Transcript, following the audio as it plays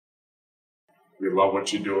We love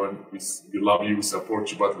what you're doing. We love you, we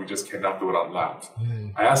support you, but we just cannot do it out loud.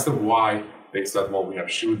 I asked them why. They said, well, we have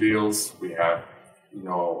shoe deals, we have,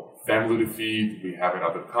 family to feed, we have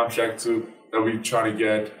another contract that we try to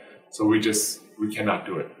get. So we cannot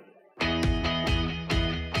do it.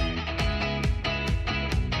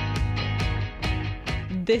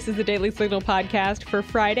 This is the Daily Signal podcast for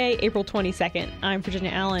Friday, April 22nd. I'm Virginia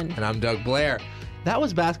Allen. And I'm Doug Blair. That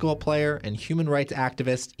was basketball player and human rights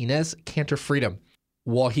activist Enes Kanter.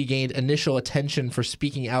 While he gained initial attention for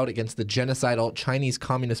speaking out against the genocidal Chinese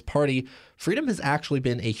Communist Party, Freedom has actually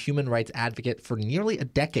been a human rights advocate for nearly a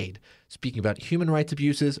decade, speaking about human rights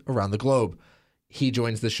abuses around the globe. He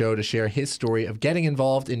joins the show to share his story of getting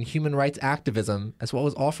involved in human rights activism, as well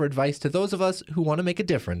as offer advice to those of us who want to make a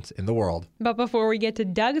difference in the world. But before we get to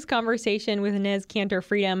Doug's conversation with Enes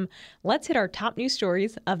Kanter, let's hit our top news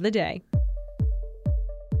stories of the day.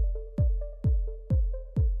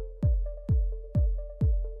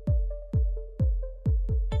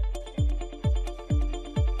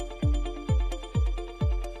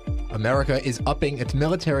 America is upping its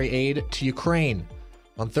military aid to Ukraine.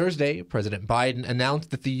 On Thursday, President Biden announced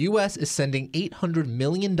that the U.S. is sending $800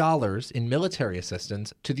 million in military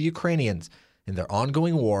assistance to the Ukrainians in their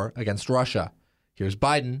ongoing war against Russia. Here's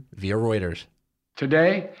Biden via Reuters.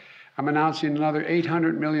 Today, I'm announcing another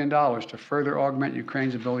 $800 million to further augment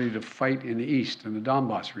Ukraine's ability to fight in the east in the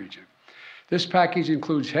Donbas region. This package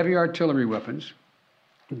includes heavy artillery weapons,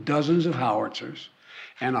 dozens of howitzers,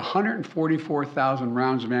 and 144,000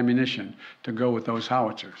 rounds of ammunition to go with those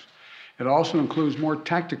howitzers. It also includes more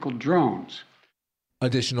tactical drones.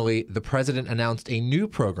 Additionally, the president announced a new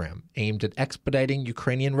program aimed at expediting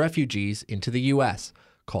Ukrainian refugees into the U.S.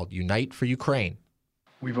 called Unite for Ukraine.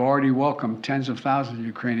 We've already welcomed tens of thousands of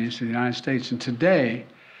Ukrainians to the United States, and today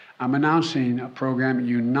I'm announcing a program,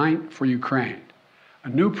 Unite for Ukraine, a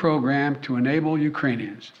new program to enable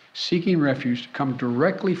Ukrainians seeking refuge to come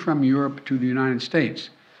directly from Europe to the United States.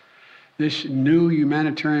 This new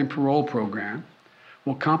humanitarian parole program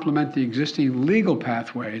will complement the existing legal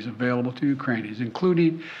pathways available to Ukrainians,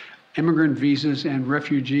 including immigrant visas and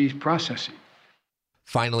refugees processing.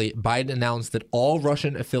 Finally, Biden announced that all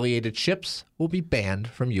Russian-affiliated ships will be banned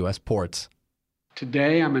from U.S. ports.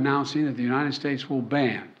 Today, I'm announcing that the United States will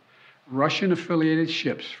ban Russian-affiliated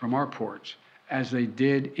ships from our ports, as they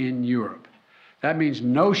did in Europe. That means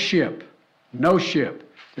no ship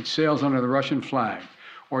that sails under the Russian flag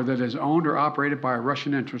or that is owned or operated by a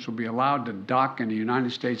Russian interest will be allowed to dock in a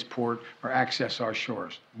United States port or access our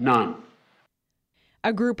shores. None.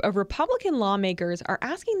 A group of Republican lawmakers are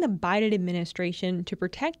asking the Biden administration to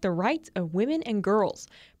protect the rights of women and girls,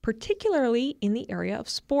 particularly in the area of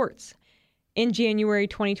sports. In January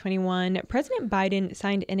 2021, President Biden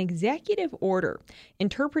signed an executive order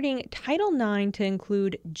interpreting Title IX to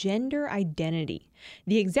include gender identity.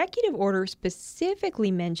 The executive order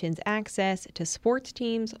specifically mentions access to sports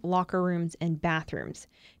teams, locker rooms, and bathrooms,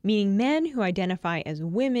 meaning men who identify as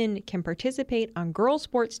women can participate on girls'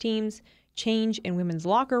 sports teams, change in women's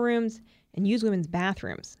locker rooms, and use women's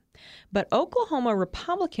bathrooms. But Oklahoma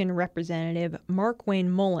Republican Representative Markwayne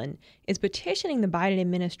Mullin is petitioning the Biden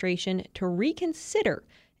administration to reconsider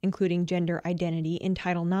including gender identity in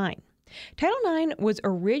Title IX. Title IX was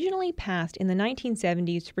originally passed in the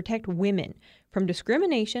 1970s to protect women from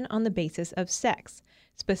discrimination on the basis of sex,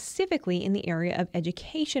 specifically in the area of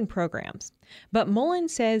education programs. But Mullin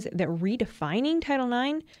says that redefining Title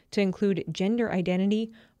IX to include gender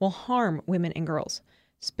identity will harm women and girls,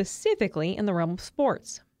 specifically in the realm of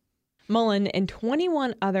sports. Mullin and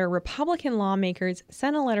 21 other Republican lawmakers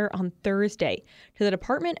sent a letter on Thursday to the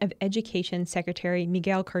Department of Education Secretary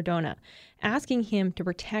Miguel Cardona, asking him to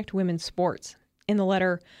protect women's sports. In the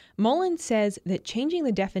letter, Mullin says that changing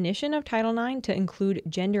the definition of Title IX to include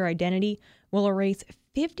gender identity will erase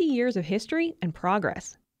 50 years of history and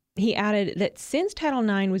progress. He added that since Title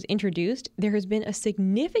IX was introduced, there has been a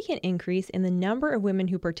significant increase in the number of women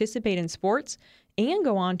who participate in sports and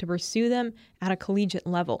go on to pursue them at a collegiate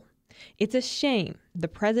level. It's a shame the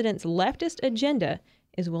president's leftist agenda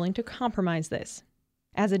is willing to compromise this.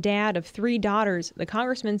 As a dad of 3 daughters, the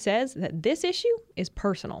congressman says that this issue is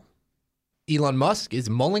personal. Elon Musk is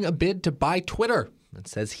mulling a bid to buy Twitter and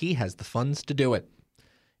says he has the funds to do it.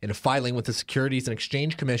 In a filing with the Securities and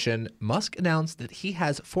Exchange Commission, Musk announced that he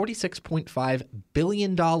has $46.5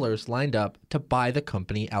 billion lined up to buy the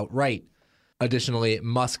company outright. Additionally,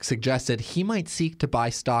 Musk suggested he might seek to buy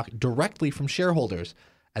stock directly from shareholders,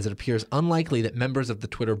 as it appears unlikely that members of the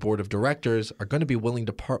Twitter board of directors are going to be willing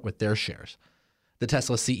to part with their shares. The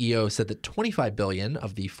Tesla CEO said that $25 billion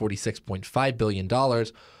of the $46.5 billion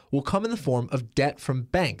will come in the form of debt from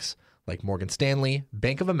banks, like Morgan Stanley,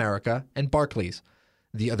 Bank of America, and Barclays.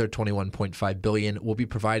 The other $21.5 billion will be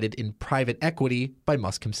provided in private equity by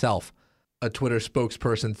Musk himself. A Twitter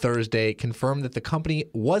spokesperson Thursday confirmed that the company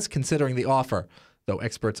was considering the offer, though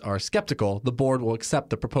experts are skeptical the board will accept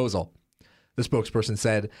the proposal. The spokesperson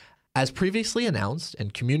said, "As previously announced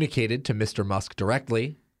and communicated to Mr. Musk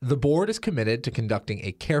directly, the board is committed to conducting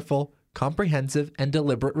a careful, comprehensive, and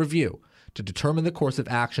deliberate review to determine the course of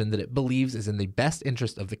action that it believes is in the best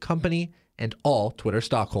interest of the company and all Twitter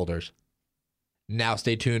stockholders." Now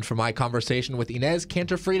stay tuned for my conversation with Enes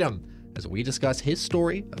Kanter as we discuss his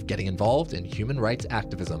story of getting involved in human rights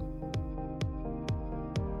activism.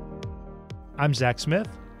 I'm Zach Smith.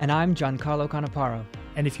 And I'm Giancarlo Canaparo.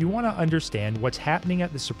 And if you want to understand what's happening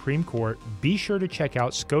at the Supreme Court, be sure to check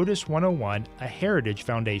out SCOTUS 101, a Heritage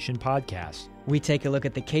Foundation podcast. We take a look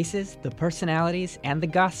at the cases, the personalities, and the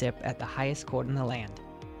gossip at the highest court in the land.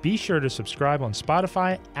 Be sure to subscribe on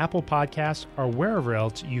Spotify, Apple Podcasts, or wherever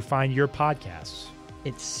else you find your podcasts.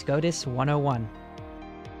 It's SCOTUS 101.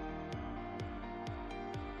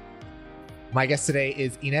 My guest today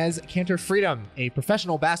is Enes Kanter, a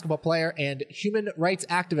professional basketball player and human rights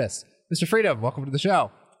activist. Mr. Freedom, welcome to the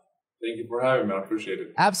show. Thank you for having me. I appreciate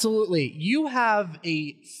it. Absolutely. You have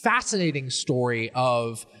a fascinating story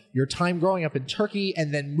of your time growing up in Turkey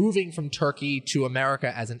and then moving from Turkey to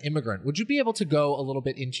America as an immigrant. Would you be able to go a little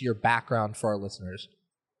bit into your background for our listeners?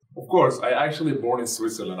 Of course. I actually born in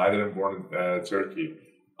Switzerland. I didn't born in Turkey.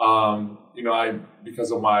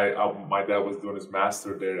 Because of my dad was doing his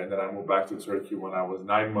master there, and then I moved back to Turkey when I was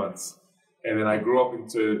 9 months. And then I grew up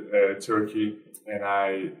into Turkey, and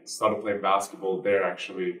I started playing basketball there,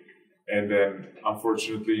 actually. And then,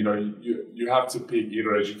 unfortunately, you have to pick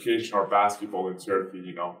either education or basketball in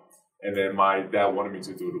Turkey, And then my dad wanted me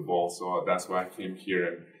to do the ball, so that's why I came here.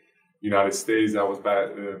 In the United States, I was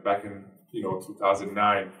back in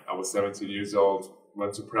 2009. I was 17 years old,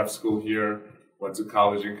 went to prep school here, went to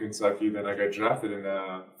college in Kentucky. Then I got drafted in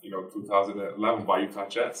 2011 by Utah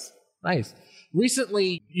Jazz. Nice.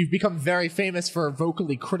 Recently, you've become very famous for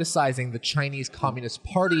vocally criticizing the Chinese Communist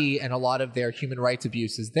Party and a lot of their human rights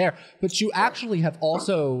abuses there. But you actually have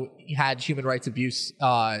also had human rights abuse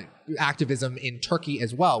activism in Turkey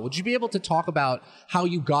as well. Would you be able to talk about how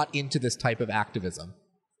you got into this type of activism?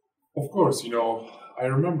 Of course. I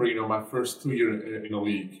remember, my first 2 years in the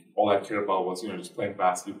league, all I cared about was, just playing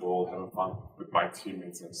basketball, having fun with my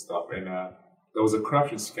teammates and stuff. And there was a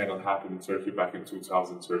corruption scandal happened in Turkey back in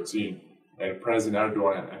 2013. And President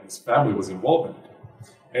Erdogan and his family was involved in it.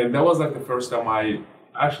 And that was the first time I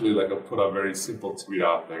actually put a very simple tweet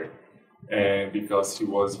out there. And because he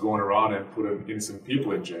was going around and putting innocent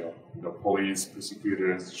people in jail, police,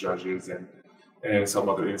 prosecutors, judges, and some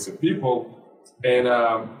other innocent people. And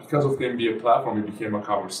because of the NBA platform, it became a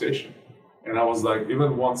conversation. And I was like,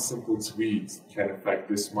 even one simple tweet can affect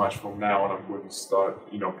this much. From now on, I'm going to start,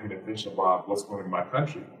 paying attention about what's going on in my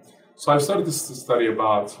country. So I started to study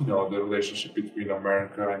about, the relationship between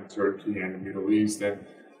America and Turkey and the Middle East and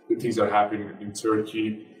the things that are happening in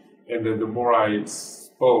Turkey. And then the more I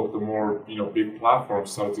spoke, the more, big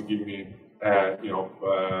platforms started to give me,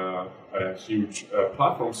 a huge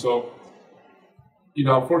platform. So,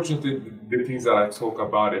 unfortunately, the things that I talk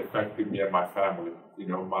about affected me and my family.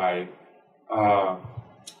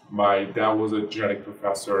 My dad was a genetic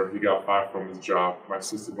professor. He got fired from his job. My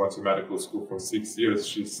sister went to medical school for 6 years.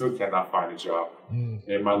 She still cannot find a job.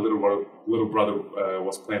 And my little brother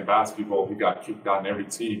was playing basketball. He got kicked out in every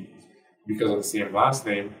team because of the same last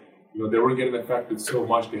name. They were getting affected so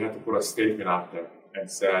much they had to put a statement out there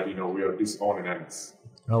and said, we are disowning Enes.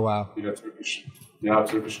 Oh, wow.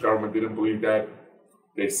 Turkish government didn't believe that.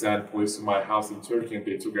 They sent police to my house in Turkey and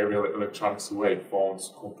they took every electronics away,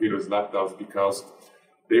 phones, computers, laptops, because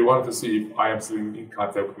they wanted to see if I am still in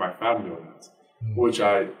contact with my family or not, which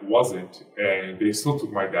I wasn't. And they still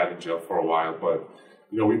took my dad in jail for a while. But,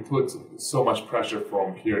 we put so much pressure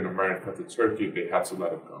from here in America to Turkey, they had to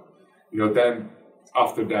let him go. Then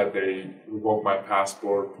after that, they revoked my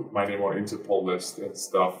passport, put my name on Interpol list and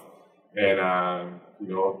stuff. And,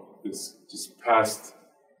 this just past,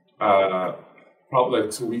 probably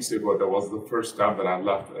 2 weeks ago, that was the first time that I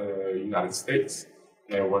left the United States.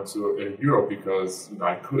 And went to Europe because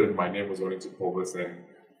I couldn't. My name was on Interpol list, and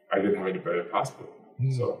I didn't have any better passport.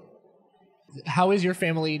 So, how is your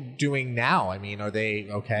family doing now? I mean, are they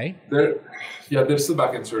okay? They're still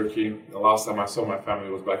back in Turkey. The last time I saw my family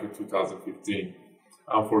was back in 2015.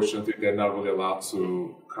 Unfortunately, they're not really allowed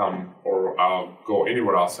to come or go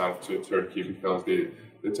anywhere outside to Turkey because the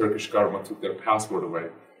Turkish government took their passport away.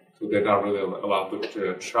 So they're not really allowed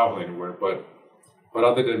to travel anywhere. But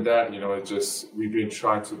other than that, it's just we've been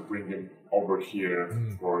trying to bring him over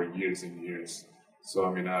here for years and years. So,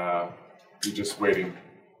 I mean, we're just waiting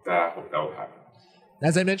that I hope that will happen.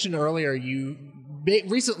 As I mentioned earlier, you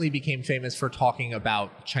recently became famous for talking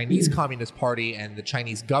about Chinese Communist Party and the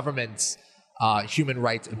Chinese government's human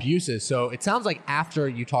rights abuses. So it sounds like after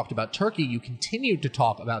you talked about Turkey, you continued to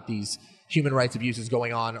talk about these human rights abuses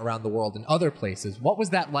going on around the world in other places. What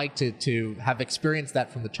was that like to have experienced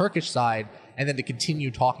that from the Turkish side and then to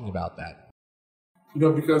continue talking about that? You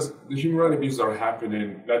know, because the human rights abuses are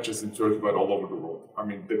happening not just in Turkey, but all over the world. I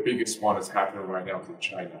mean, the biggest one is happening right now in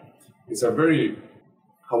China. It's a very,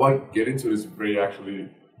 how I get into this very actually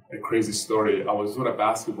a crazy story. I was doing a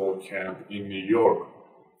basketball camp in New York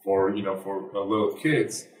for little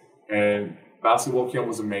kids, and basketball camp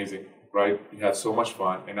was amazing, right? We had so much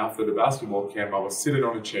fun. And after the basketball camp, I was sitting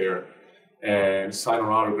on a chair and signing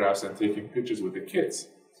autographs and taking pictures with the kids.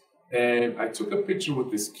 And I took a picture with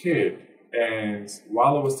this kid, and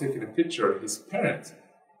while I was taking a picture, his parents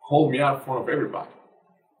called me out in front of everybody.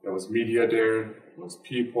 There was media there, there was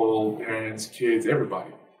people, parents, kids,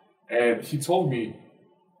 everybody. And he told me,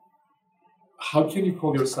 how can you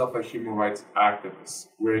call yourself a human rights activist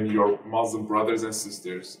when your Muslim brothers and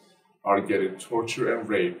sisters are getting tortured and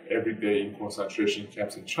raped every day in concentration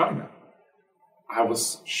camps in China? I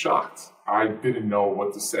was shocked. I didn't know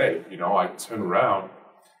what to say. You know, I turned around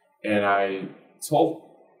and I told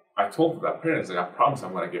that parents, like, I promise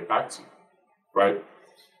I'm going to get back to you, right?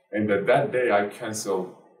 And that day I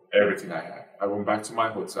canceled everything I had. I went back to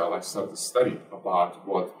my hotel. I started to study about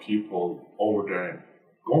what people over there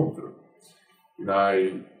going through. And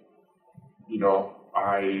I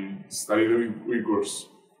studied the Uyghurs,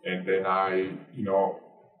 and then I,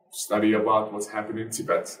 study about what's happening in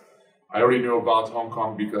Tibet. I already knew about Hong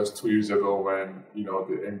Kong because 2 years ago when, the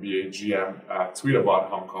NBA GM tweeted about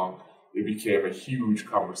Hong Kong, it became a huge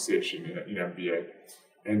conversation in NBA.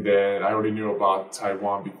 And then I already knew about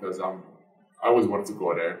Taiwan because I always wanted to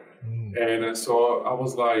go there. And so I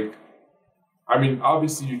was like, I mean,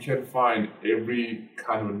 obviously you can find every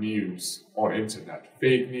kind of news on internet.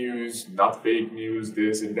 Fake news, not fake news,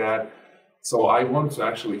 this and that. So I wanted to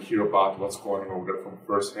actually hear about what's going on over there from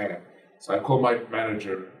firsthand. So I called my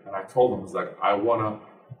manager and I told him, I want to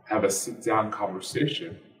have a sit-down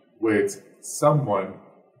conversation with someone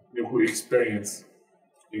who experienced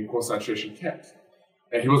in concentration camps.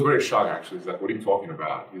 And he was very shocked, actually. He's like, what are you talking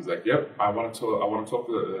about? He's like, yep, I want to talk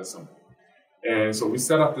to someone. And so we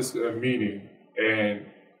set up this meeting, and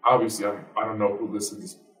obviously I don't know who listened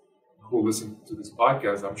to this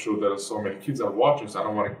podcast. I'm sure there are so many kids that are watching, so I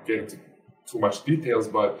don't want to get into too much details,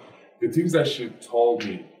 but the things that she told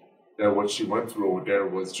me, that what she went through over there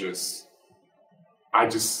was just, I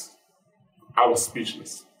was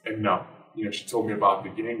speechless and numb. She told me about the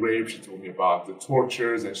gang rape, she told me about the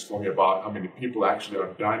tortures, and she told me about how many people actually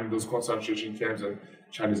are dying in those concentration camps, and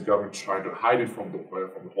Chinese government trying to hide it from the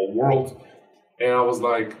whole world. And I was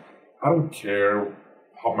like, I don't care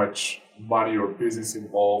how much money or business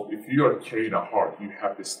involved. If you are carrying a heart, you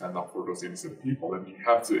have to stand up for those innocent people, and you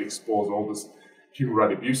have to expose all this human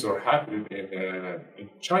rights abuse that are happening in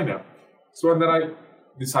China. So and then I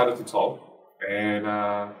decided to talk,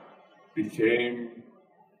 and became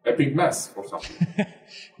a big mess or something.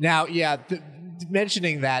 Now,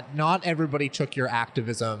 mentioning that not everybody took your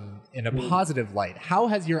activism in a positive light. How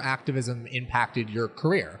has your activism impacted your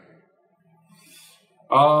career?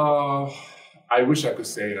 I wish I could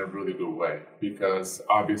say it in a really good way, because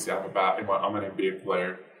obviously I'm an NBA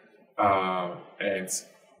player, and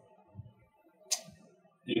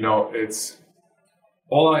it's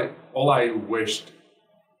all I wished.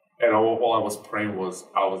 And all I was praying was,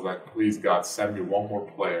 I was like, please God, send me one more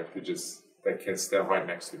player that can stand right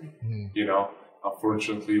next to me.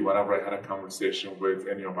 Unfortunately, whenever I had a conversation with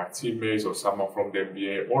any of my teammates or someone from the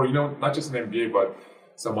NBA, or, not just an NBA, but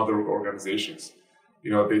some other organizations,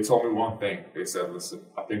 they told me one thing. They said, listen,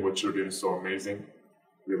 I think what you're doing is so amazing.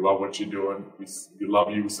 We love what you're doing. We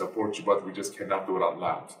love you, we support you, but we just cannot do it out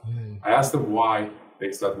loud. I asked them why.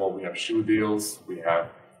 They said, well, we have shoe deals, we have,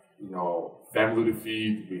 family to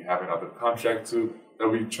feed, we have another contract that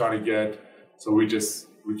we're trying to get, so we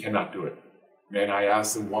cannot do it. And I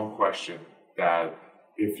asked them one question, that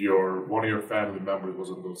if one of your family members was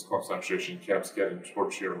in those concentration camps getting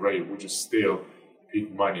tortured and raped, would you still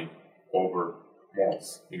pick money over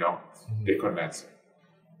morals? They couldn't answer.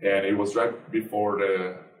 And it was right before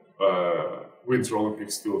the Winter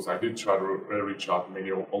Olympics too, so I did try to reach out to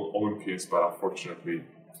many Olympians, but unfortunately,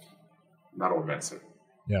 not all answered.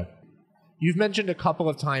 Yeah. You've mentioned a couple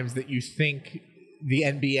of times that you think the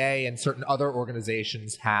NBA and certain other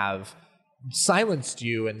organizations have silenced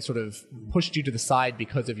you and sort of pushed you to the side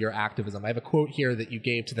because of your activism. I have a quote here that you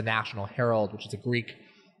gave to the National Herald, which is a Greek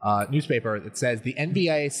newspaper, that says, "The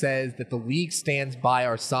NBA says that the league stands by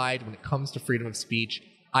our side when it comes to freedom of speech.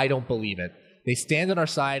 I don't believe it. They stand on our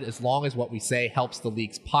side as long as what we say helps the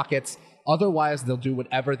league's pockets. Otherwise, they'll do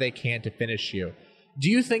whatever they can to finish you." Do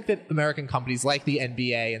you think that American companies like the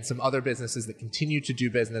NBA and some other businesses that continue to do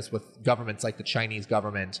business with governments like the Chinese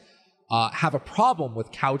government have a problem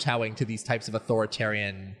with kowtowing to these types of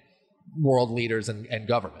authoritarian world leaders and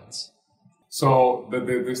governments? So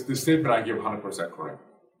the statement I give 100% correct.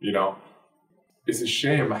 It's a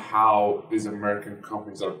shame how these American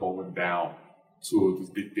companies are bowing down to these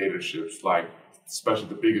dictatorships, like especially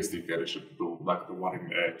the biggest dictatorship, like the one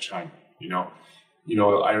in China.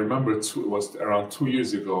 I remember it was around 2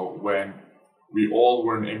 years ago when we all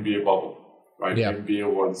were in the NBA bubble, right? Yeah. NBA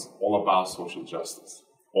was all about social justice,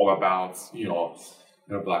 all about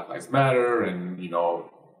Black Lives Matter, and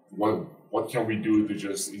what can we do to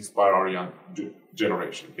just inspire our young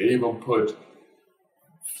generation. They even put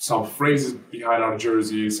some phrases behind our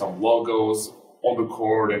jerseys, some logos on the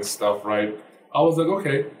court and stuff, right? I was like,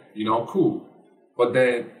 okay, cool. But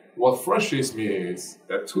then what frustrates me is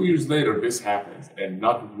that 2 years later, this happens, and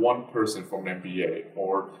not one person from NBA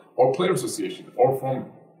or Player Association or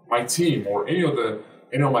from my team or any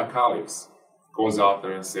of my colleagues goes out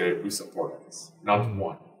there and say, we support this. Not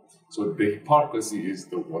one. So the hypocrisy is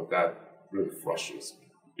what that really frustrates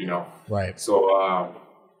me, Right. So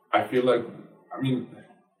I feel like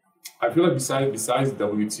besides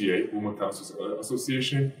WTA, Women's Tennis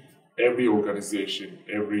Association, every organization,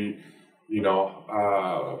 every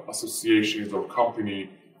associations or company,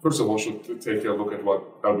 first of all, should take a look at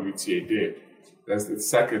what WTA did. Then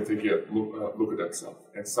second, take a look at themselves,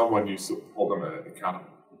 and someone needs to hold them accountable.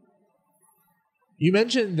 You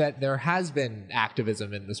mentioned that there has been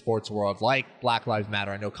activism in the sports world, like Black Lives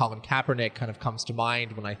Matter. I know Colin Kaepernick kind of comes to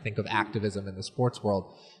mind when I think of activism in the sports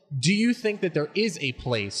world. Do you think that there is a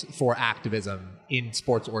place for activism in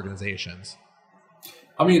sports organizations?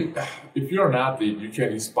 I mean, if you're an athlete, you can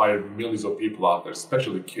inspire millions of people out there,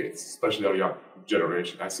 especially kids, especially our young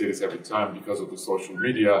generation. I say this every time because of the social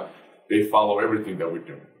media. They follow everything that we're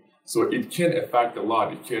doing. So it can affect a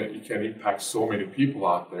lot. It can impact so many people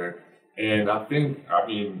out there. And I think,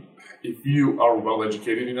 if you are well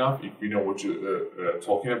educated enough, if you know what you're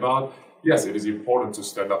talking about, yes, it is important to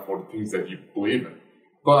stand up for the things that you believe in.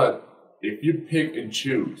 But if you pick and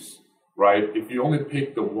choose, right, if you only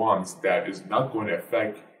pick the ones that is not going to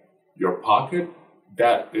affect your pocket,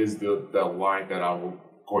 that is the line that I'm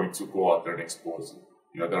going to go out there and expose.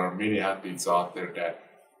 There are many athletes out there that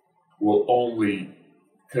will only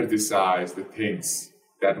criticize the things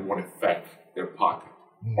that won't affect their pocket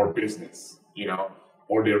or business,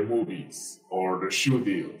 or their movies or their shoe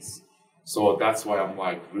deals. So that's why I'm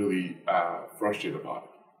really frustrated about it.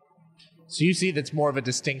 So you see that's more of a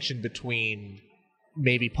distinction between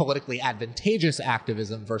maybe politically advantageous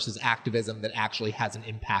activism versus activism that actually has an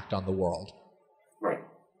impact on the world. Right.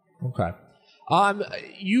 Okay.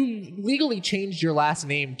 You legally changed your last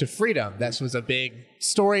name to Freedom. This was a big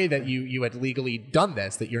story that you had legally done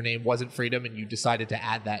this, that your name wasn't Freedom, and you decided to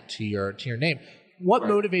add that to your name. What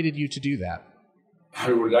motivated you to do that?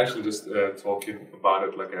 I was actually just talking about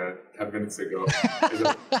it 10 minutes ago. It's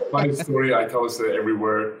a funny story. I tell this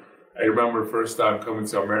everywhere. I remember first time coming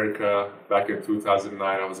to America back in 2009.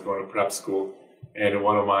 I was going to prep school, and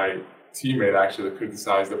one of my teammates actually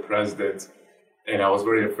criticized the president, and I was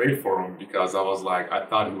very afraid for him because I was I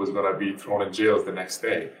thought he was going to be thrown in jail the next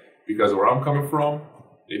day. Because where I'm coming from,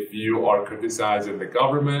 if you are criticizing the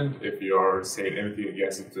government, if you are saying anything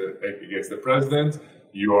against the president,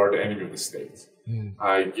 you are the enemy of the state.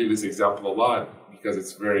 I give this example a lot because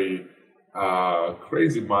it's very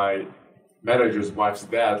crazy. My manager's wife's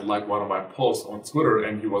dad liked one of my posts on Twitter,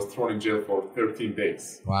 and he was thrown in jail for 13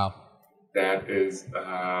 days. Wow. That is,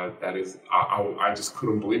 I just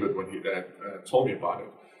couldn't believe it when he told me about it.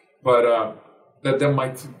 But that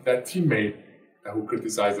teammate who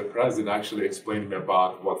criticized the president actually explained to me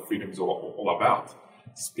about what freedom is all about.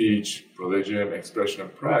 Speech, religion, expression,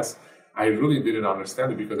 and press. I really didn't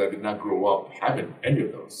understand it because I did not grow up having any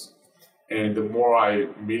of those. And the more I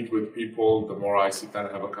meet with people, the more I sit down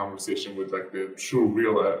and have a conversation with the true,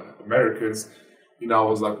 real Americans, I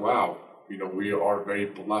was like, wow, we are very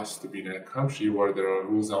blessed to be in a country where there are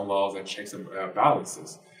rules and laws and checks and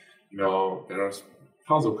balances. There are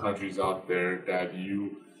tons of countries out there that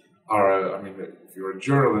you are, if you're a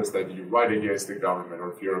journalist, that you write against the government,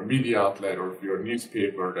 or if you're a media outlet, or if you're a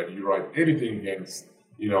newspaper, that you write anything against,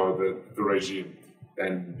 the regime,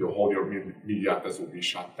 then the whole your media outlets will be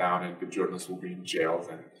shut down and the journalists will be in jails.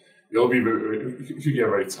 And it'll be it could get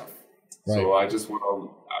very tough. Right. So I just want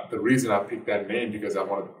to, the reason I picked that name because I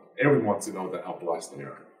wanted everyone to know that how blessed they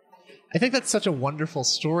are. I think that's such a wonderful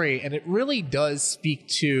story, and it really does speak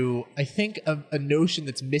to, I think, a notion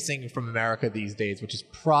that's missing from America these days, which is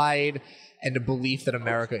pride and a belief that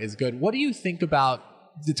America is good. What do you think about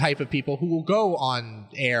the type of people who will go on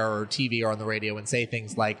air or TV or on the radio and say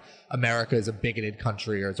things like America is a bigoted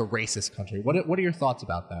country or it's a racist country? What are your thoughts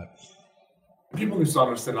about that? People need to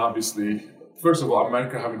understand, obviously, first of all,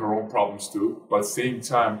 America having her own problems too, but at the same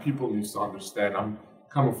time, people need to understand I'm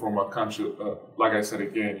coming from a country, like I said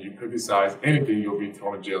again, you criticize anything, you'll be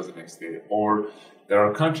thrown in jail the next day. Or there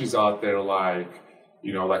are countries out there like,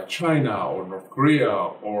 like China or North Korea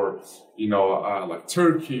or, like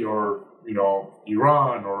Turkey or,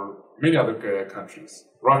 Iran or many other countries,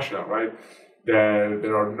 Russia, right?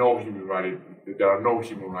 There are no human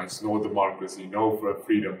rights, no democracy, no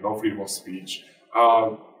freedom of speech.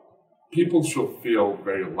 People should feel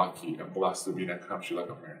very lucky and blessed to be in a country like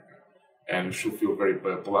America. And should feel very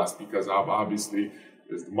blessed because obviously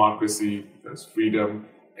there's democracy, there's freedom,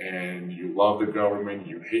 and you love the government,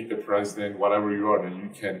 you hate the president, whatever you are, and you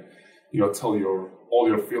can, tell all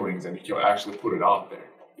your feelings and you can actually put it out there,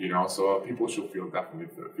 So people should definitely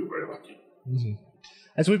feel very lucky. Mm-hmm.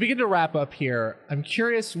 As we begin to wrap up here, I'm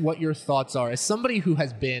curious what your thoughts are. As somebody who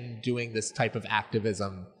has been doing this type of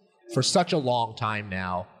activism for such a long time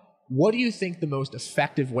now, what do you think the most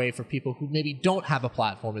effective way for people who maybe don't have a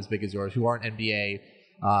platform as big as yours, who aren't NBA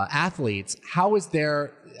athletes, how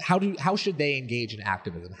should they engage in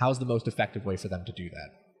activism? How's the most effective way for them to do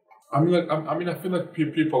that? I feel like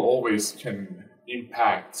people always can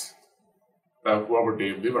impact whoever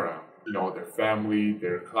they live around. Their family,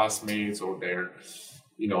 their classmates, or their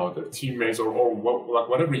teammates, or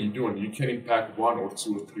whatever you're doing. You can impact 1 or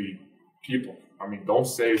 2 or 3 people. Don't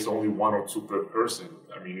say it's only 1 or 2 per person.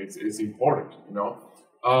 It's important,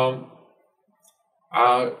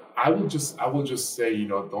 I will just say,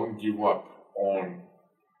 don't give up on,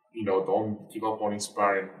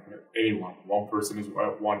 inspiring anyone. One person is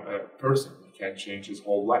one person. You can't change his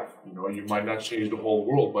whole life. You might not change the whole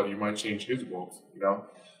world, but you might change his world,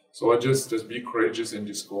 So just be courageous and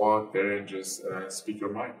just go out there and just speak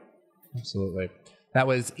your mind. Absolutely. That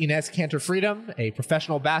was Enes Kanter Freedom, a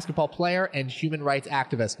professional basketball player and human rights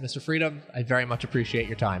activist. Mr. Freedom, I very much appreciate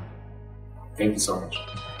your time. Thank you so much.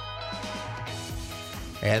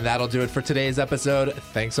 And that'll do it for today's episode.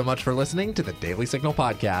 Thanks so much for listening to the Daily Signal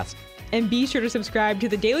podcast. And be sure to subscribe to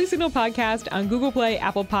the Daily Signal podcast on Google Play,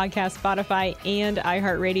 Apple Podcasts, Spotify, and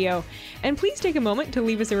iHeartRadio. And please take a moment to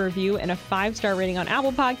leave us a review and a 5-star rating on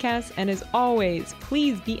Apple Podcasts. And as always,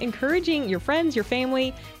 please be encouraging your friends, your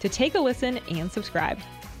family to take a listen and subscribe.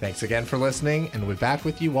 Thanks again for listening, and we'll be back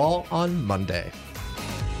with you all on Monday.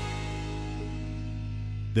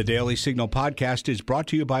 The Daily Signal podcast is brought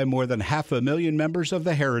to you by more than 500,000 members of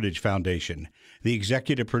the Heritage Foundation. The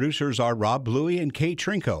executive producers are Rob Bluey and Kate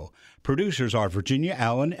Trinko. Producers are Virginia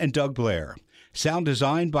Allen and Doug Blair. Sound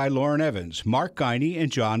designed by Lauren Evans, Mark Guiney,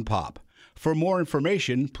 and John Pop. For more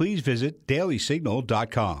information, please visit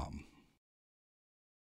dailysignal.com.